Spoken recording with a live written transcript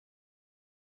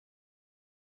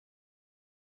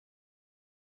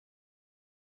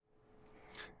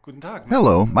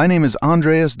Hello, my name is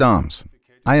Andreas Dahms.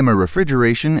 I am a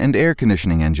refrigeration and air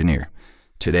conditioning engineer.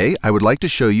 Today, I would like to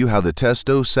show you how the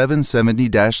Testo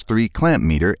 770-3 clamp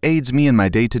meter aids me in my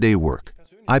day-to-day work.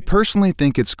 I personally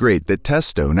think it's great that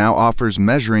Testo now offers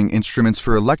measuring instruments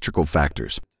for electrical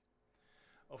factors.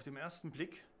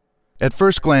 At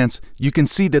first glance, you can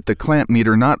see that the clamp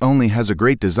meter not only has a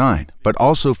great design, but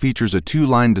also features a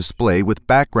two-line display with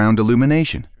background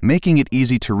illumination, making it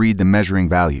easy to read the measuring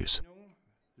values.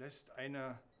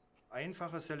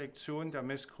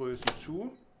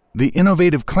 The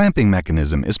innovative clamping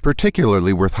mechanism is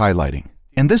particularly worth highlighting,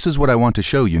 and this is what I want to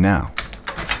show you now.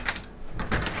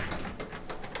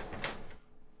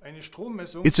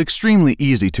 It's extremely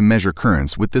easy to measure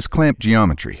currents with this clamp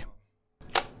geometry.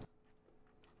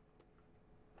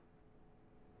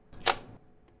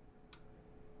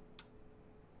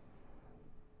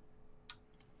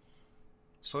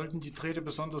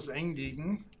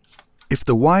 If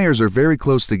the wires are very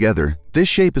close together, this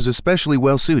shape is especially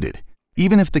well suited,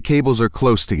 even if the cables are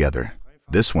close together.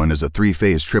 This one is a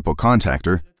three-phase triple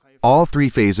contactor. All three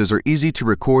phases are easy to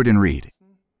record and read.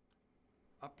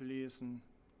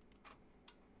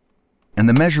 And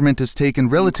the measurement is taken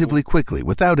relatively quickly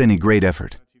without any great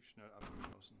effort.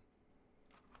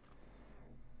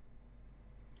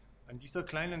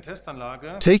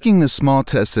 Taking the small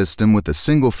test system with a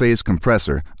single-phase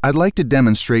compressor, I'd like to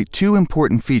demonstrate two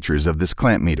important features of this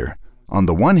clamp meter. On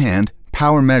the one hand,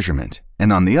 power measurement,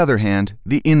 and on the other hand,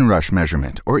 the inrush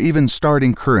measurement, or even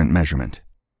starting current measurement.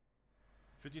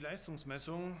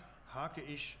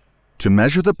 To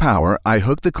measure the power, I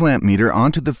hook the clamp meter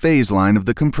onto the phase line of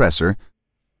the compressor,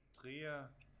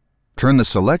 turn the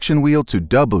selection wheel to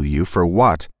W for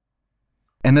watt,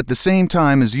 and at the same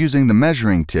time as using the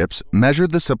measuring tips, measure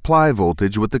the supply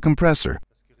voltage with the compressor.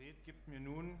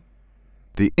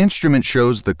 The instrument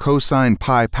shows the cosine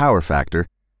pi power factor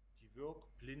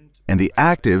and the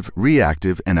active,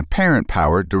 reactive, and apparent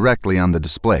power directly on the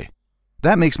display.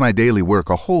 That makes my daily work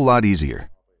a whole lot easier.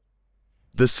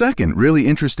 The second really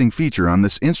interesting feature on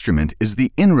this instrument is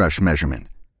the inrush measurement.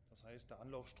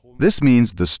 This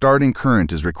means the starting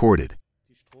current is recorded.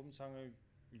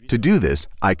 To do this,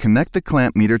 I connect the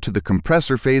clamp meter to the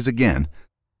compressor phase again,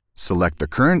 select the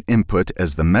current input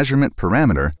as the measurement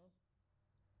parameter,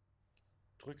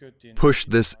 push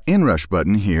this inrush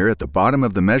button here at the bottom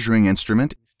of the measuring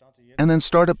instrument, and then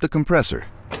start up the compressor.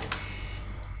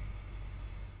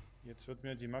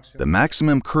 The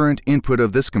maximum current input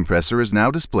of this compressor is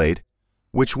now displayed,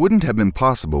 which wouldn't have been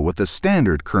possible with a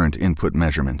standard current input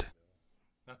measurement.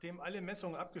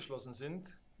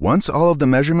 Once all of the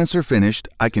measurements are finished,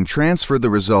 I can transfer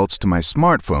the results to my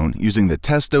smartphone using the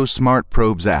Testo Smart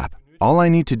Probes app. All I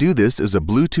need to do this is a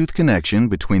Bluetooth connection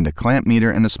between the clamp meter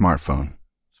and a smartphone.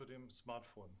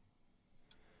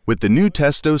 With the new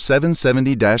Testo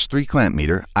 770-3 clamp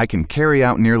meter, I can carry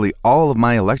out nearly all of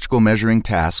my electrical measuring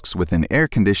tasks within air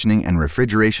conditioning and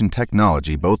refrigeration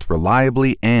technology both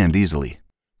reliably and easily.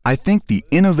 I think the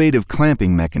innovative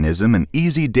clamping mechanism and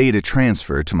easy data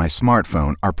transfer to my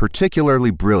smartphone are particularly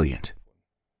brilliant.